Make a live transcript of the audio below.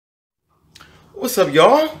What's up,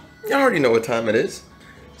 y'all? Y'all already know what time it is.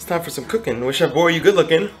 It's time for some cooking with Chef Boy. You good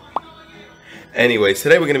looking? Anyways,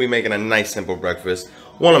 today we're going to be making a nice simple breakfast.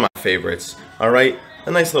 One of my favorites. Alright?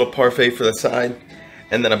 A nice little parfait for the side.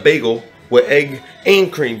 And then a bagel with egg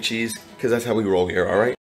and cream cheese. Because that's how we roll here,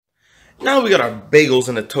 alright? Now we got our bagels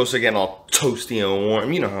in the toaster getting all toasty and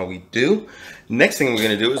warm. You know how we do. Next thing we're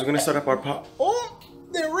going to do is we're going to set up our pot. Oh,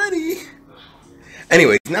 they're ready.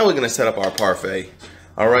 Anyways, now we're going to set up our parfait.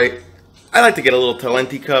 Alright? I like to get a little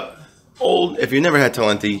Talenti cup. If you've never had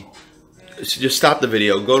Talenti, just stop the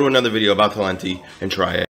video, go to another video about Talenti, and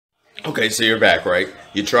try it. Okay, so you're back, right?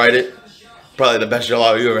 You tried it. Probably the best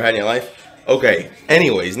gelato you ever had in your life. Okay,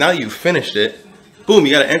 anyways, now you've finished it. Boom,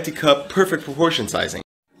 you got an empty cup, perfect proportion sizing.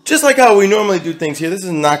 Just like how we normally do things here, this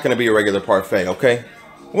is not going to be a regular parfait, okay?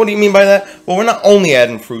 What do you mean by that? Well, we're not only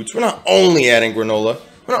adding fruits, we're not only adding granola,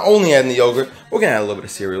 we're not only adding the yogurt, we're going to add a little bit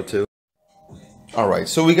of cereal too. Alright,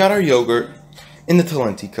 so we got our yogurt in the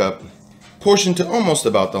Talenti cup, portioned to almost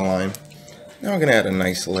about the line. Now we're going to add a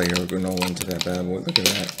nice layer of granola into that bad boy. Look at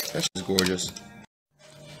that. That's just gorgeous.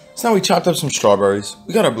 So now we chopped up some strawberries.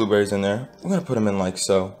 We got our blueberries in there. We're going to put them in like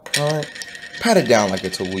so. Alright. Pat it down like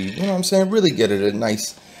it's a weed. You know what I'm saying? Really get it at a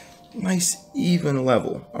nice even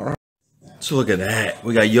level. Alright. So look at that.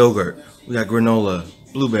 We got yogurt. We got granola,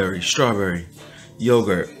 blueberry, strawberry,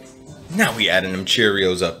 yogurt. Now we adding them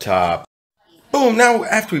Cheerios up top. Boom, now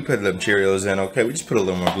after we put them Cheerios in, okay, we just put a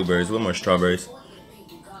little more blueberries, a little more strawberries.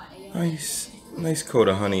 Nice coat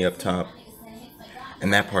of honey up top.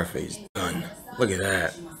 And that parfait's done. Look at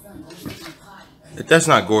that. If that's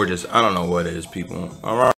not gorgeous, I don't know what is, people.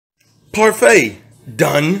 Alright. Parfait,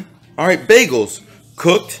 done. Alright, bagels,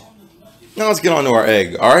 cooked. Now let's get on to our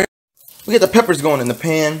egg, alright? We get the peppers going in the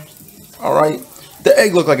pan, alright? The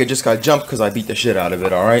egg looked like it just got jumped because I beat the shit out of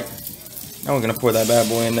it, alright? Now we're going to pour that bad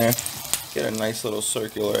boy in there. Get a nice little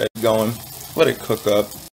circular egg going. Let it cook up.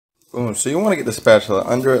 Boom. So you want to get the spatula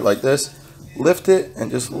under it like this. Lift it and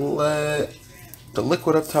just let the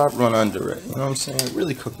liquid up top run under it. You know what I'm saying?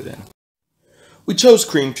 Really cook it in. We chose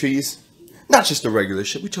cream cheese. Not just the regular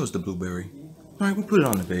shit. We chose the blueberry. Alright, we put it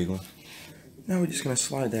on the bagel. Now we're just going to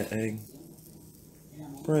slide that egg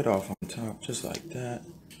right off on top. Just like that.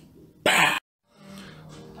 Bah!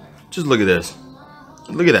 Just look at this.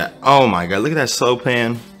 Look at that. Oh my god. Look at that slow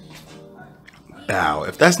pan. Wow,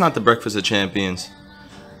 if that's not the breakfast of champions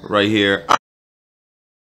right here.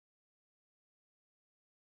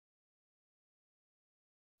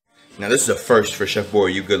 Now this is a first for Chef Boy.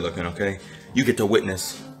 You good looking, okay? You get to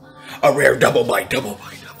witness a rare double bite, double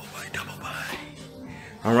bite, double bite, double bite.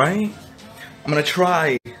 Alright? I'm gonna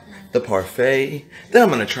try the parfait, then I'm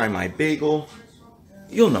gonna try my bagel.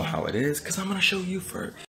 You'll know how it is, because I'm gonna show you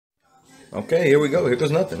first. Okay, here we go. Here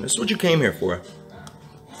goes nothing. This is what you came here for.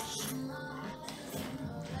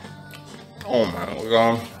 Oh my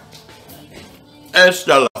god.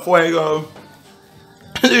 Esta la fuego.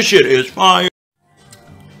 This shit is fire.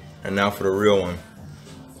 And now for the real one.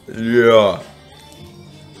 Yeah.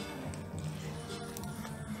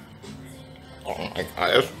 Oh my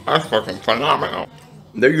god, that's fucking phenomenal.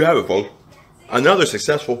 There you have it, folks. Another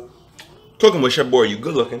successful cooking with Chef Boy. You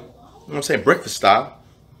good looking. You know what I'm saying? Breakfast style.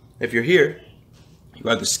 If you're here, you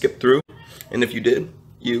either skip through. And if you did,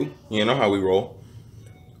 you know how we roll.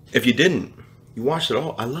 If you didn't, you watched it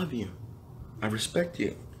all. I love you. I respect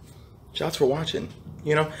you. Shouts for watching.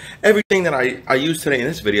 You know, everything that I used today in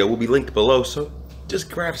this video will be linked below, so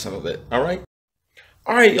just grab some of it, alright?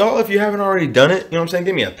 Alright, y'all, if you haven't already done it, you know what I'm saying,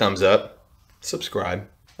 give me a thumbs up. Subscribe.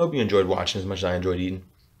 Hope you enjoyed watching as much as I enjoyed eating.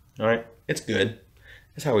 Alright? It's good.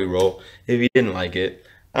 That's how we roll. If you didn't like it,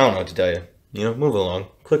 I don't know what to tell you. You know, move along.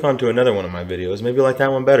 Click on to another one of my videos. Maybe you like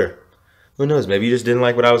that one better. Who knows? Maybe you just didn't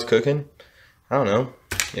like what I was cooking. I don't know.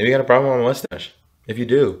 Maybe you got a problem with my mustache. If you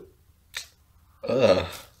do,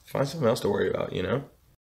 find something else to worry about, you know?